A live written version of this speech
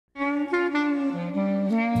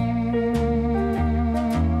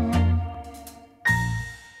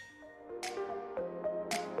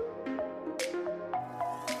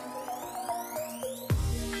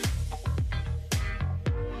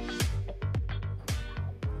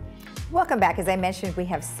Welcome back. As I mentioned, we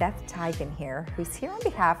have Seth Tigan here, who's here on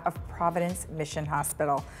behalf of Providence Mission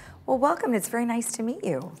Hospital. Well, welcome. It's very nice to meet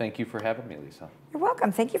you. Thank you for having me, Lisa. You're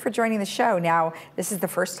welcome. Thank you for joining the show. Now, this is the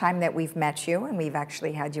first time that we've met you, and we've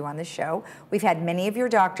actually had you on the show. We've had many of your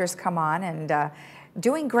doctors come on and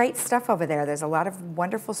doing great stuff over there. There's a lot of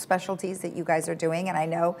wonderful specialties that you guys are doing, and I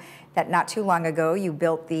know that not too long ago you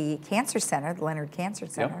built the Cancer Center, the Leonard Cancer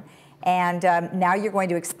Center, and now you're going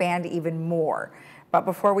to expand even more. But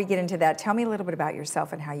before we get into that, tell me a little bit about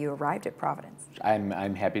yourself and how you arrived at Providence.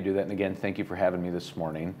 I'm happy to do that, and again, thank you for having me this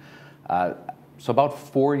morning. So about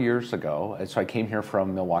 4 years ago, so I came here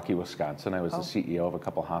from Milwaukee, Wisconsin. I was the CEO of a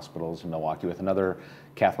couple hospitals in Milwaukee with another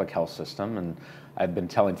Catholic health system, and I've been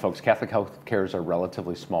telling folks Catholic health care is a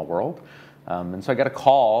relatively small world. And so I got a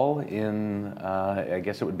call in, I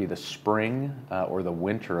guess it would be the spring or the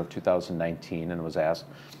winter of 2019, and was asked,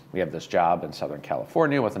 we have this job in Southern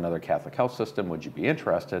California with another Catholic health system, would you be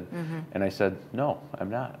interested? And I said, no, I'm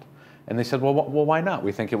not. And they said, well, why not?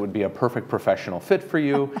 We think it would be a perfect professional fit for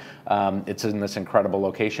you. It's in this incredible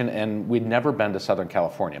location, and we'd never been to Southern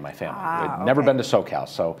California, my family. We'd never been to SoCal,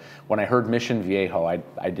 so when I heard Mission Viejo,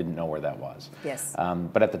 I didn't know where that was. Yes.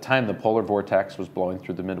 But at the time, the polar vortex was blowing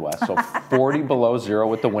through the Midwest, so 40 below zero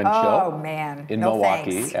with the wind chill in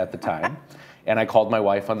Milwaukee at the time. And I called my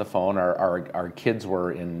wife on the phone. Our kids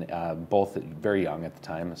were in both very young at the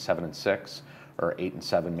time, 7 and 6, or 8 and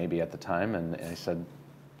 7 maybe at the time, and I said,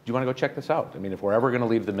 do you want to go check this out? I mean, if we're ever going to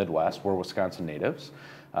leave the Midwest, we're Wisconsin natives,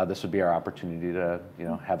 this would be our opportunity to,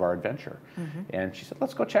 have our adventure. And she said,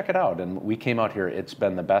 let's go check it out. And we came out here. It's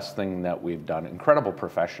been the best thing that we've done. Incredible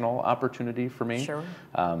professional opportunity for me. Sure.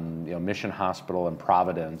 Mission Hospital and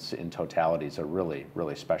Providence in totality is a really,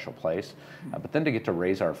 really special place. But then to get to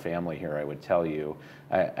raise our family here, I would tell you,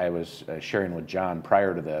 I was sharing with John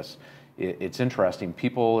prior to this, it's interesting.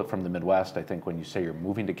 People from the Midwest, I think when you say you're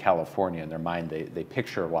moving to California, in their mind, they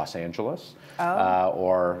picture Los Angeles,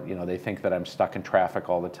 or they think that I'm stuck in traffic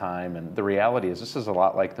all the time. And the reality is this is a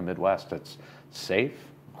lot like the Midwest. It's safe,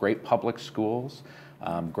 great public schools,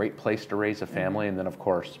 great place to raise a family, and then of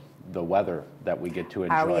course the weather that we get to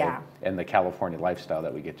enjoy and the California lifestyle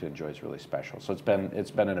that we get to enjoy is really special. So it's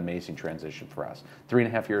been an amazing transition for us.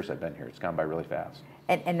 3.5 years I've been here. It's gone by really fast.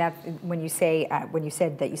 And that when you said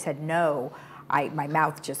that you said no, my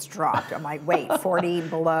mouth just dropped. I'm like, wait, 40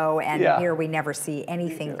 below, and here we never see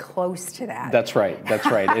anything close to that. That's right. That's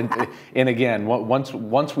right. And again,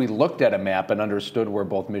 once we looked at a map and understood where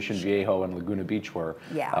both Mission Viejo and Laguna Beach were,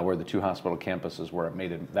 where the two hospital campuses were, it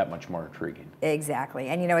made it that much more intriguing. Exactly.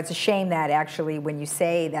 And it's a shame that actually when you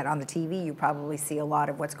say that on the TV, you probably see a lot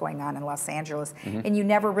of what's going on in Los Angeles, and you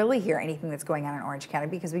never really hear anything that's going on in Orange County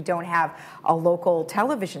because we don't have a local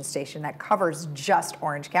television station that covers just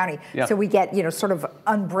Orange County. So we get sort of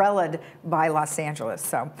umbrellaed by Los Angeles.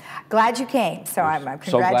 So glad you came. So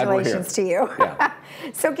congratulations to you.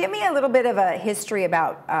 So give me a little bit of a history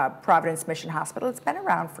about Providence Mission Hospital. It's been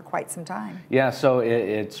around for quite some time. Yeah, so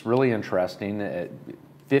it's really interesting.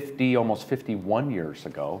 Almost 51 years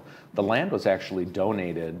ago, the land was actually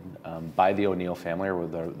donated by the O'Neill family, or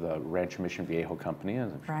the Rancho Mission Viejo company,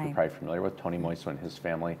 as you're probably familiar with. Tony Moiso and his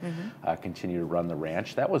family continue to run the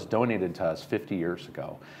ranch. That was donated to us 50 years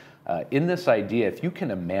ago. In this idea, if you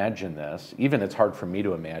can imagine this, even it's hard for me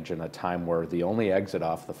to imagine a time where the only exit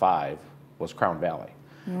off the 5 was Crown Valley.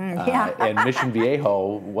 And Mission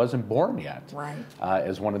Viejo wasn't born yet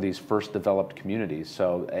as one of these first developed communities.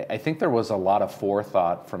 So I think there was a lot of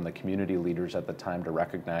forethought from the community leaders at the time to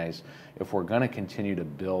recognize if we're going to continue to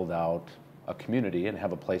build out a community and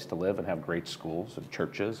have a place to live and have great schools and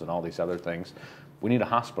churches and all these other things, we need a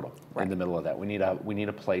hospital in the middle of that. We need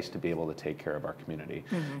a place to be able to take care of our community.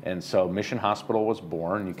 And so Mission Hospital was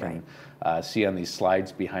born. You can see on these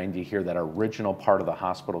slides behind you here that original part of the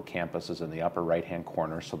hospital campus is in the upper right-hand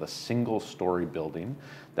corner, so the single-story building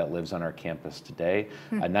that lives on our campus today.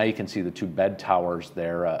 Now you can see the 2 bed towers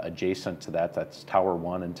there adjacent to that. That's Tower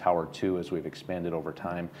 1 and Tower 2 as we've expanded over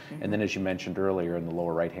time. And then as you mentioned earlier in the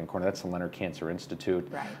lower right-hand corner, that's the Leonard Cancer Institute.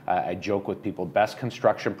 I joke with people, best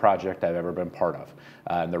construction project I've ever been part of.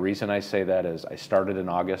 And the reason I say that is I started in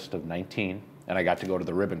August of 19, and I got to go to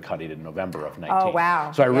the ribbon cutting in November of 19. Oh,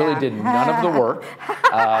 wow. So I really did none of the work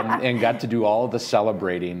and got to do all of the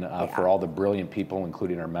celebrating for all the brilliant people,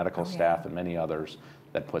 including our medical staff and many others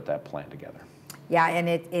that put that plan together. Yeah, and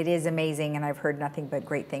it is amazing, and I've heard nothing but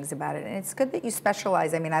great things about it. And it's good that you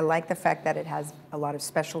specialize. I mean, I like the fact that it has a lot of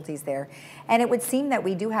specialties there. And it would seem that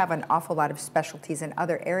we do have an awful lot of specialties in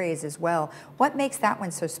other areas as well. What makes that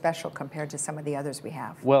one so special compared to some of the others we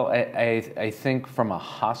have? Well, I think from a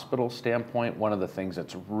hospital standpoint, one of the things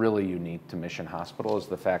that's really unique to Mission Hospital is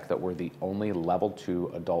the fact that we're the only level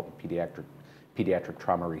 2 adult pediatric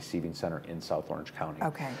trauma receiving center in South Orange County.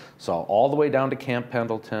 Okay. So all the way down to Camp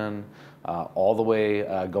Pendleton, all the way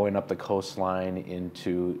going up the coastline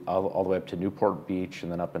into all the way up to Newport Beach,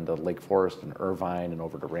 and then up into Lake Forest and Irvine, and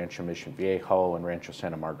over to Rancho Mission Viejo and Rancho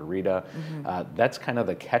Santa Margarita. That's kind of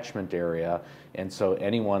the catchment area, and so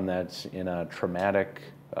anyone that's in a traumatic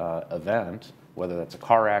event, whether that's a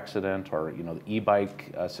car accident or the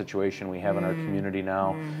e-bike situation we have in our community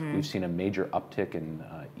now. We've seen a major uptick in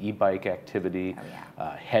e-bike activity,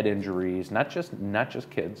 head injuries, not just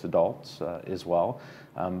kids, adults as well.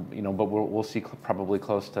 But we'll see probably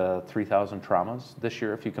close to 3,000 traumas this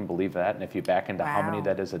year, if you can believe that. And if you back into how many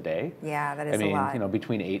that is a day, yeah, that is a lot. I mean,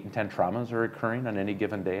 between 8 and 10 traumas are occurring on any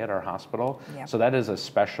given day at our hospital. Yep. So that is a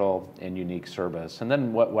special and unique service. And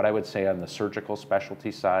then what I would say on the surgical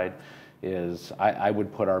specialty side is I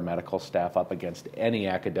would put our medical staff up against any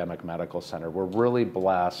academic medical center. We're really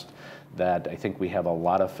blessed that I think we have a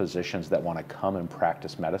lot of physicians that want to come and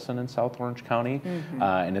practice medicine in South Orange County.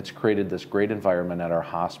 And it's created this great environment at our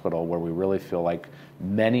hospital where we really feel like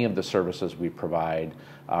many of the services we provide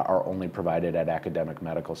are only provided at academic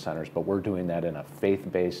medical centers, but we're doing that in a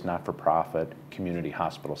faith-based, not-for-profit community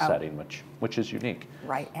hospital setting, which is unique.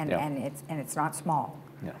 Right, and it's not small.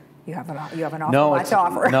 Yeah. You have an awful lot to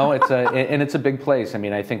offer. No, it's a big place. I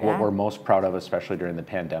mean, I think what we're most proud of, especially during the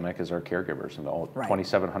pandemic, is our caregivers.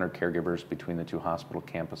 2,700 caregivers between the 2 hospital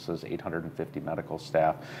campuses, 850 medical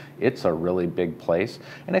staff. It's a really big place.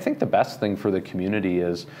 And I think the best thing for the community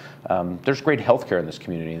is there's great health care in this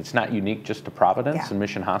community. It's not unique just to Providence and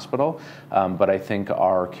Mission Hospital, but I think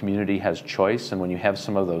our community has choice. And when you have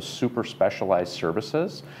some of those super specialized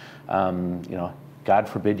services, God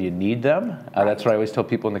forbid you need them. That's what I always tell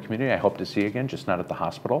people in the community. I hope to see you again, just not at the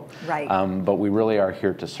hospital. Right. But we really are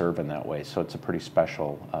here to serve in that way. So it's a pretty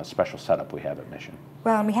special setup we have at Mission.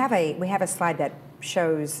 Well, and we have a slide that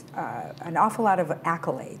shows an awful lot of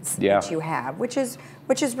accolades that you have, which is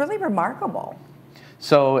really remarkable.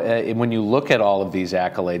 So when you look at all of these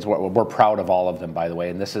accolades, we're proud of all of them, by the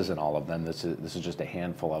way, and this isn't all of them. This is just a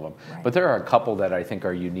handful of them. Right. But there are a couple that I think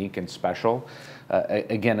are unique and special.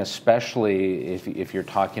 Again, especially if you're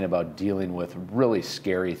talking about dealing with really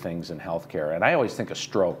scary things in healthcare. And I always think of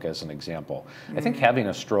stroke as an example. I think having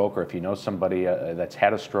a stroke, or if you know somebody that's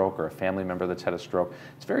had a stroke or a family member that's had a stroke,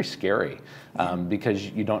 it's very scary because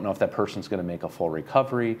you don't know if that person's going to make a full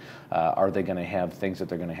recovery. Are they going to have things that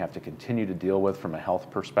they're going to have to continue to deal with from a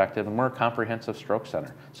health perspective? And we're a comprehensive stroke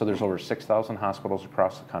center. So there's over 6,000 hospitals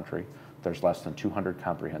across the country. There's less than 200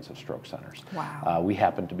 comprehensive stroke centers. Wow. We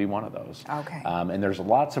happen to be one of those. Okay. And there's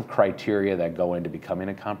lots of criteria that go into becoming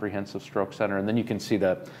a comprehensive stroke center. And then you can see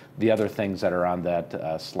the other things that are on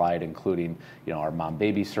that slide, including our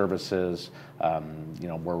mom-baby services.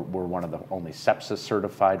 We're one of the only sepsis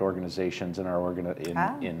certified organizations in our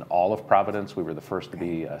in all of Providence. We were the first to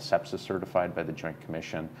be sepsis certified by the Joint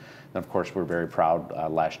Commission. And of course, we're very proud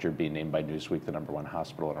last year being named by Newsweek the #1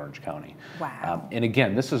 hospital in Orange County. Wow. And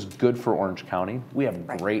again, this is good for Orange County. We have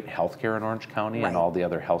great healthcare in Orange County and all the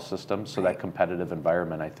other health systems. So that competitive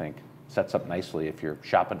environment, I think, sets up nicely if you're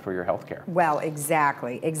shopping for your health care. Well,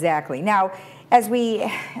 exactly. Now, as we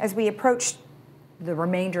approach the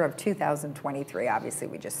remainder of 2023, obviously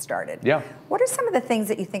we just started. Yeah. What are some of the things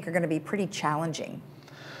that you think are going to be pretty challenging?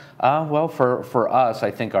 Well, for us,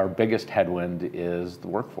 I think our biggest headwind is the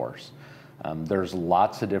workforce. There's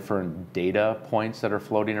lots of different data points that are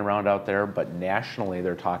floating around out there, but nationally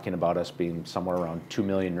they're talking about us being somewhere around 2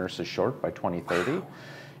 million nurses short by 2030. Wow.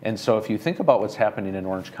 And so if you think about what's happening in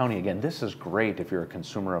Orange County, again, this is great if you're a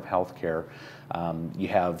consumer of healthcare. You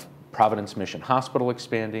have Providence Mission Hospital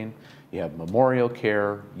expanding. You have Memorial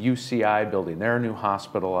Care, UCI building their new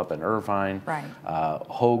hospital up in Irvine,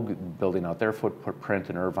 Hoag building out their footprint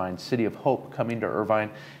in Irvine, City of Hope coming to Irvine.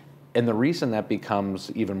 And the reason that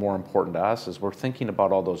becomes even more important to us is we're thinking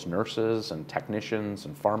about all those nurses and technicians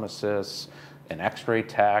and pharmacists and x-ray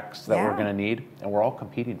techs that we're going to need, and we're all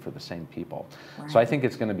competing for the same people. So I think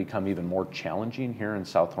it's going to become even more challenging here in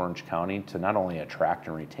South Orange County to not only attract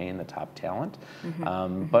and retain the top talent,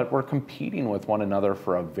 but we're competing with one another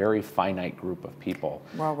for a very finite group of people.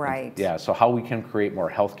 Well, right. Yeah, so how we can create more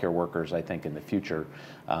healthcare workers, I think, in the future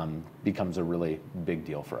becomes a really big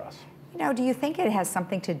deal for us. Do you think it has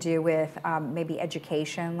something to do with maybe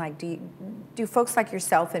education? Like, do folks like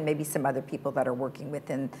yourself and maybe some other people that are working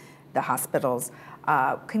within the hospitals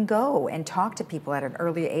can go and talk to people at an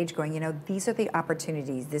earlier age going, these are the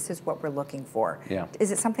opportunities, this is what we're looking for? Yeah.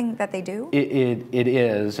 Is it something that they do? It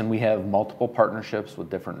is, and we have multiple partnerships with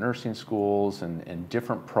different nursing schools and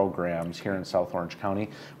different programs here in South Orange County.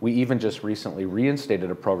 We even just recently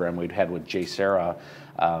reinstated a program we'd had with J. Sarah,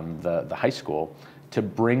 the high school, to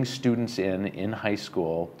bring students in high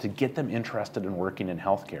school to get them interested in working in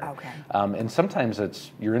healthcare. Okay. And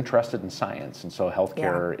sometimes you're interested in science, and so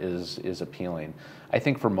healthcare is appealing. I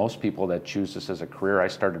think for most people that choose this as a career, I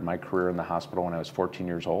started my career in the hospital when I was 14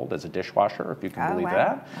 years old as a dishwasher, if you can believe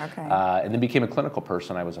that. Okay. And then became a clinical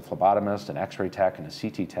person. I was a phlebotomist, an x-ray tech, and a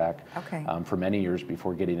CT tech for many years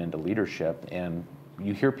before getting into leadership. And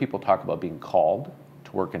you hear people talk about being called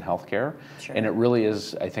to work in healthcare, and it really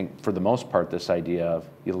is, I think, for the most part, this idea of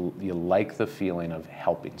you like the feeling of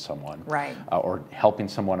helping someone, right, or helping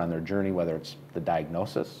someone on their journey, whether it's the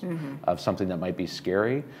diagnosis of something that might be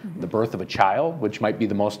scary, the birth of a child, which might be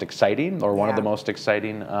the most exciting or one of the most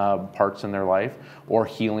exciting parts in their life, or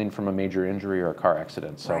healing from a major injury or a car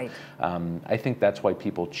accident. So I think that's why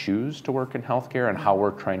people choose to work in healthcare, and how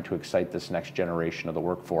we're trying to excite this next generation of the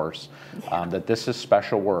workforce, that this is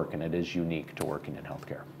special work and it is unique to working in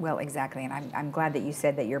healthcare. Well, exactly, and I'm glad that you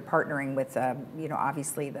said that you're partnering with,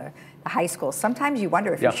 obviously the high school. Sometimes you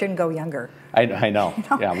wonder if you shouldn't go younger. I know.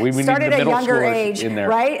 Yeah, we need the start at a middle younger schoolers age, in there,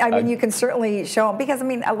 right? I mean, you can certainly show them, because I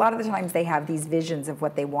mean, a lot of the times they have these visions of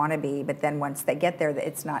what they want to be, but then once they get there,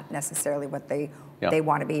 it's not necessarily what they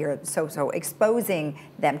want to be, or so exposing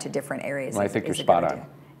them to different areas. Well, I think you're spot on.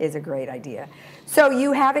 Is a great idea. So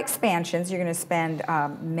you have expansions. You're going to spend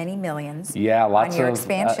many millions lots on your of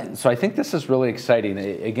expansions. So I think this is really exciting.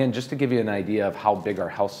 Again, just to give you an idea of how big our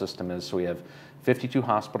health system is, so we have 52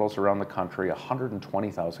 hospitals around the country,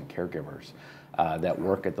 120,000 caregivers that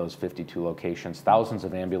work at those 52 locations, thousands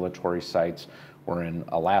of ambulatory sites. We're in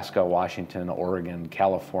Alaska, Washington, Oregon,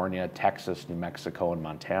 California, Texas, New Mexico, and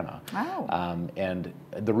Montana. And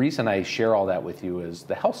the reason I share all that with you is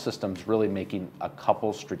the health system's really making a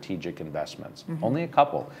couple strategic investments, only a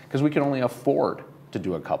couple, because we can only afford to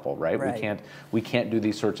do a couple, right? We can't do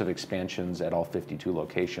these sorts of expansions at all 52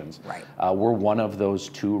 locations. We're one of those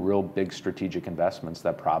two real big strategic investments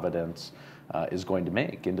that Providence is going to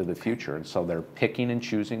make into the future. And so they're picking and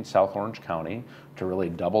choosing South Orange County to really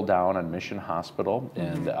double down on Mission Hospital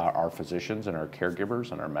and our physicians and our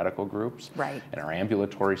caregivers and our medical groups and our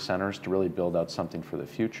ambulatory centers to really build out something for the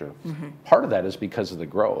future. Part of that is because of the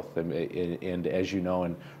growth. And as you know,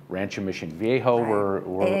 in Rancho Mission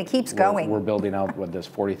Viejo, and it keeps going. We're building out with this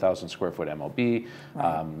 40,000 square foot MOB.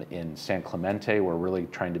 In San Clemente, we're really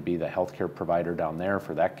trying to be the healthcare provider down there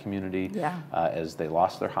for that community as they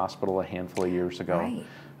lost their hospital a handful of years ago.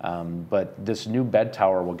 But this new bed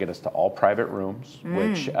tower will get us to all private rooms,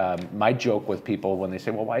 which my joke with people when they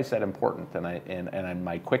say, well, why is that important? And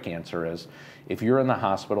my quick answer is, if you're in the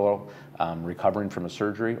hospital recovering from a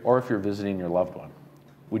surgery, or if you're visiting your loved one,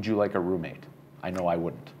 would you like a roommate? I know I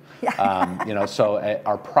wouldn't. So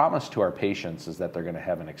our promise to our patients is that they're going to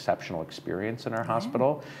have an exceptional experience in our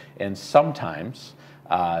hospital. And sometimes,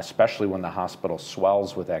 especially when the hospital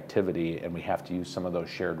swells with activity and we have to use some of those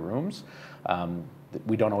shared rooms,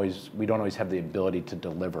 we don't always have the ability to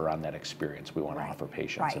deliver on that experience we want to offer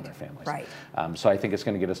patients and their families. So I think it's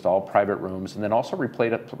going to get us to all private rooms, and then also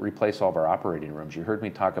replace all of our operating rooms. You heard me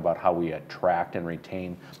talk about how we attract and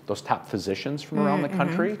retain those top physicians from around the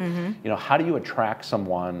country. How do you attract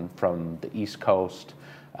someone from the East Coast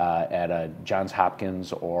at a Johns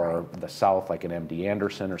Hopkins, or the South, like an MD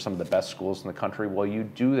Anderson, or some of the best schools in the country? Well, you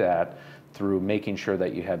do that through making sure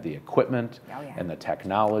that you have the equipment and the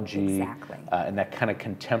technology and that kind of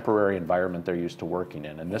contemporary environment they're used to working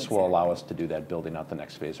in. And this will allow us to do that, building out the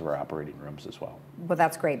next phase of our operating rooms as well. Well,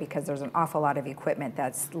 that's great, because there's an awful lot of equipment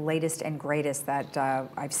that's latest and greatest that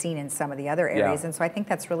I've seen in some of the other areas. And so I think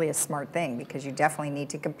that's really a smart thing, because you definitely need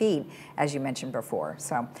to compete, as you mentioned before.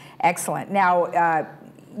 So excellent. Now,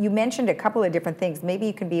 you mentioned a couple of different things. Maybe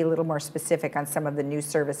you can be a little more specific on some of the new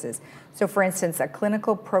services. So, for instance, a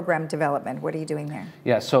clinical program development. What are you doing there?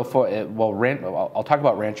 Yeah, so I'll talk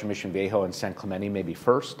about Rancho Mission Viejo and San Clemente maybe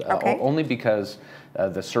first, only because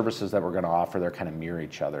the services that we're going to offer, they're kind of mirror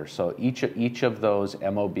each other. So each of those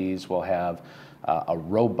MOBs will have a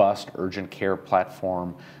robust urgent care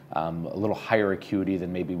platform, a little higher acuity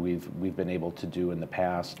than maybe we've been able to do in the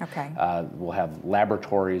past. We'll have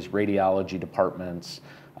laboratories, radiology departments.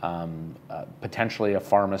 potentially a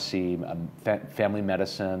pharmacy, family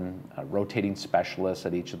medicine, rotating specialists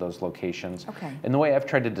at each of those locations. Okay. And the way I've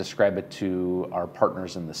tried to describe it to our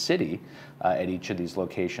partners in the city at each of these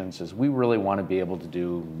locations is we really want to be able to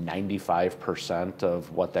do 95%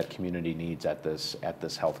 of what that community needs at this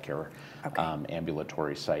healthcare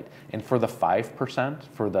ambulatory site. And for the 5%,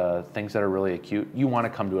 for the things that are really acute, you want to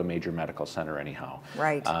come to a major medical center anyhow.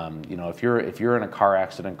 Right. You know, if you're in a car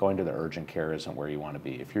accident, going to the urgent care isn't where you want to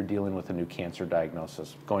be. If you're dealing with a new cancer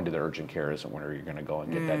diagnosis, going to the urgent care isn't where you're going to go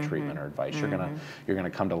and get that treatment or advice. You're gonna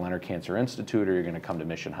come to Leonard Cancer Institute, or you're going to come to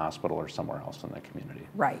Mission Hospital or somewhere else in the community.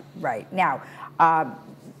 Right, right. Now,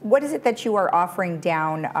 what is it that you are offering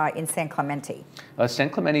down in San Clemente? San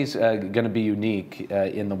Clemente is going to be unique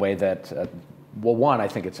in the way that, well, one, I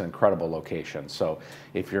think it's an incredible location. So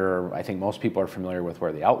if I think most people are familiar with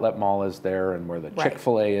where the outlet mall is there and where the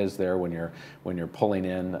Chick-fil-A is there when you're pulling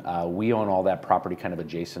in. We own all that property kind of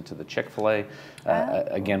adjacent to the Chick-fil-A.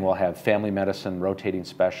 Again, we'll have family medicine, rotating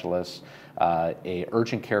specialists, a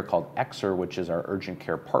urgent care called Exer, which is our urgent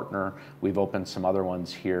care partner. We've opened some other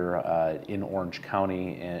ones here in Orange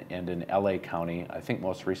County and in LA County. I think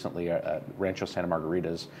most recently Rancho Santa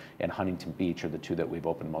Margaritas and Huntington Beach are the two that we've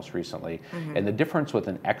opened most recently. And the difference with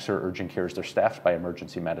an Exer urgent care is they're staffed by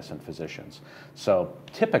emergency medicine physicians. So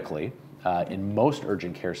typically, in most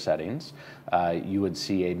urgent care settings, you would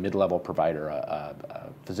see a mid-level provider, a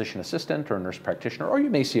physician assistant or a nurse practitioner, or you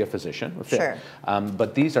may see a physician. Sure.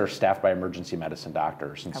 But these are staffed by emergency medicine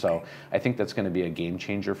doctors. And so I think that's going to be a game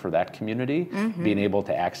changer for that community, being able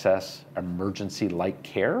to access emergency-like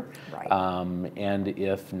care, and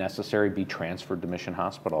if necessary, be transferred to Mission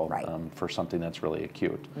Hospital for something that's really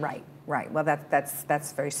acute. Right. Right. Well,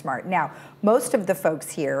 that's very smart. Now, most of the folks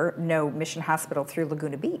here know Mission Hospital through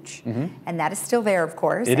Laguna Beach, and that is still there, of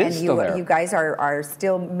course. It is still there. You guys are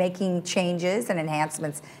still making changes and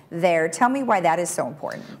enhancements there. Tell me why that is so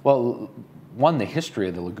important. Well, one, the history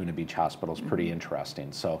of the Laguna Beach Hospital is pretty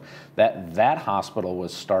interesting. So that hospital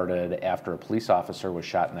was started after a police officer was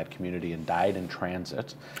shot in that community and died in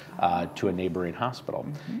transit to a neighboring hospital.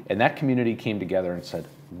 And that community came together and said,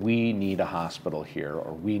 we need a hospital here,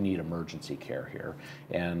 or we need emergency care here.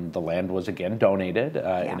 And the land was again donated,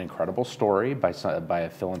 an incredible story by a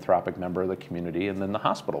philanthropic member of the community, and then the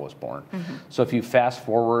hospital was born. So if you fast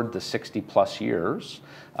forward the 60 plus years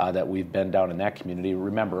that we've been down in that community,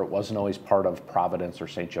 remember it wasn't always part of Providence or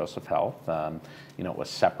St. Joseph Health. You know, it was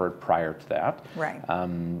separate prior to that. Right.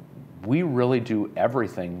 We really do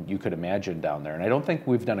everything you could imagine down there. And I don't think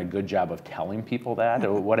we've done a good job of telling people that.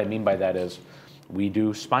 What I mean by that is, we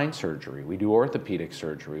do spine surgery, we do orthopedic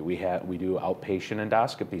surgery, we do outpatient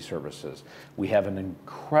endoscopy services. We have an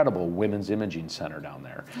incredible women's imaging center down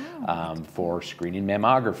there for screening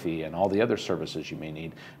mammography and all the other services you may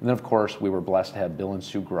need. And then, of course, we were blessed to have Bill and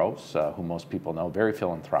Sue Gross, who most people know, very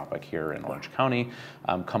philanthropic here in Orange County,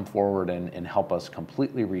 come forward and help us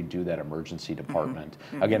completely redo that emergency department.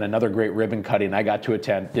 Again, another great ribbon cutting I got to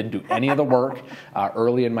attend. Didn't do any of the work.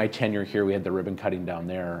 Early in my tenure here, we had the ribbon cutting down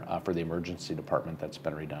there for the emergency department that's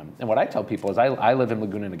been redone. And what I tell people is I live in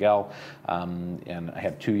Laguna Niguel, and I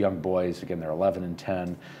have two young boys. Again, they're 11 and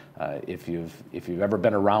 10. If you've ever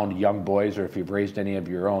been around young boys, or if you've raised any of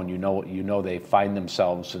your own, you know they find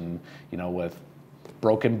themselves with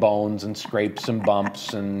broken bones and scrapes and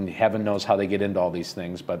bumps, and heaven knows how they get into all these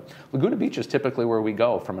things. But Laguna Beach is typically where we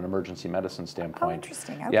go from an emergency medicine standpoint. Oh,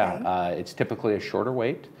 interesting. Okay. Yeah, it's typically a shorter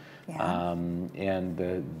wait. Yeah. And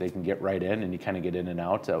they can get right in, and you kind of get in and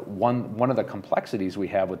out. One of the complexities we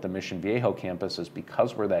have with the Mission Viejo campus is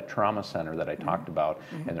because we're that trauma center that I talked about,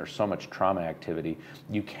 and there's so much trauma activity,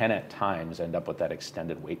 you can at times end up with that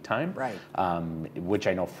extended wait time, which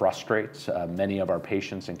I know frustrates many of our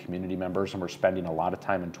patients and community members, and we're spending a lot of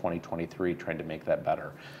time in 2023 trying to make that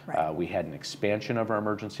better. We had an expansion of our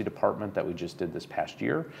emergency department that we just did this past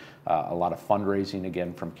year, a lot of fundraising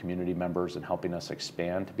again from community members and helping us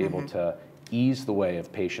expand to be able to ease the way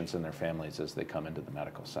of patients and their families as they come into the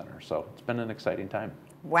medical center. So it's been an exciting time.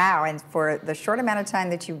 Wow, and for the short amount of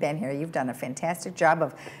time that you've been here, you've done a fantastic job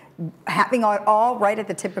of having it all right at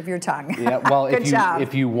the tip of your tongue. Yeah, well, job.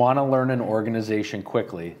 if you want to learn an organization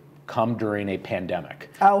quickly, come during a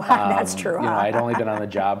pandemic. Oh, that's true. You know, I'd only been on the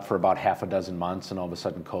job for about half a dozen months, and all of a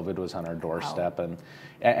sudden COVID was on our doorstep. And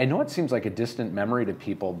I know it seems like a distant memory to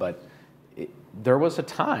people, but there was a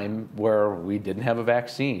time where we didn't have a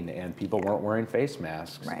vaccine and people weren't wearing face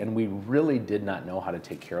masks, and we really did not know how to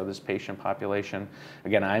take care of this patient population.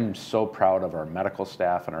 Again, I'm so proud of our medical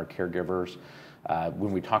staff and our caregivers.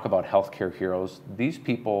 When we talk about healthcare heroes, these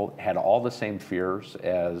people had all the same fears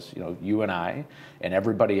as you and I and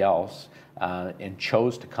everybody else, and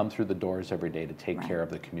chose to come through the doors every day to take care of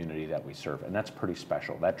the community that we serve. And that's pretty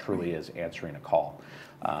special. That truly is answering a call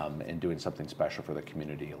and doing something special for the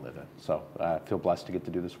community you live in. So I feel blessed to get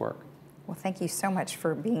to do this work. Well, thank you so much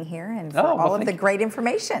for being here and for all of the great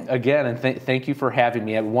information. Again, and thank you for having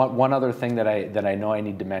me. One other thing that I know I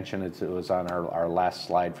need to mention, it was on our last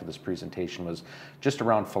slide for this presentation, was just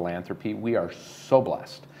around philanthropy. We are so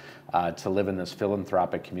blessed to live in this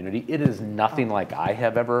philanthropic community. It is nothing like I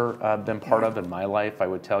have ever been part of in my life. I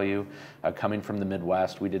would tell you, coming from the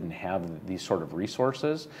Midwest, we didn't have these sort of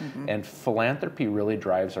resources. And philanthropy really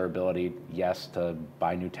drives our ability, yes, to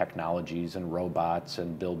buy new technologies and robots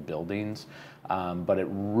and build buildings, but it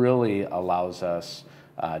really allows us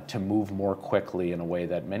to move more quickly in a way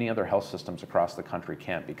that many other health systems across the country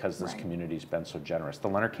can't, because this community's been so generous. The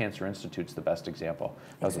Leonard Cancer Institute's the best example.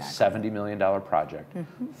 That was a $70 million project.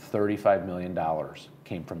 $35 million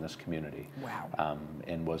came from this community. Wow.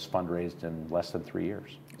 And was fundraised in less than 3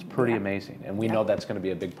 years. It's pretty amazing. And we know that's going to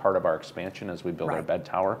be a big part of our expansion as we build our bed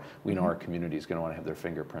tower. We know our community is going to want to have their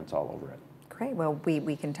fingerprints all over it. Great. Well,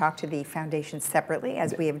 we can talk to the foundation separately,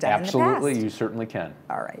 as we have done in the past. Absolutely, you certainly can.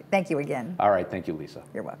 All right. Thank you again. All right. Thank you, Lisa.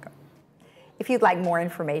 You're welcome. If you'd like more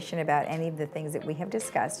information about any of the things that we have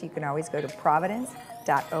discussed, you can always go to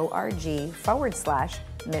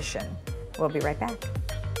providence.org/mission. We'll be right back.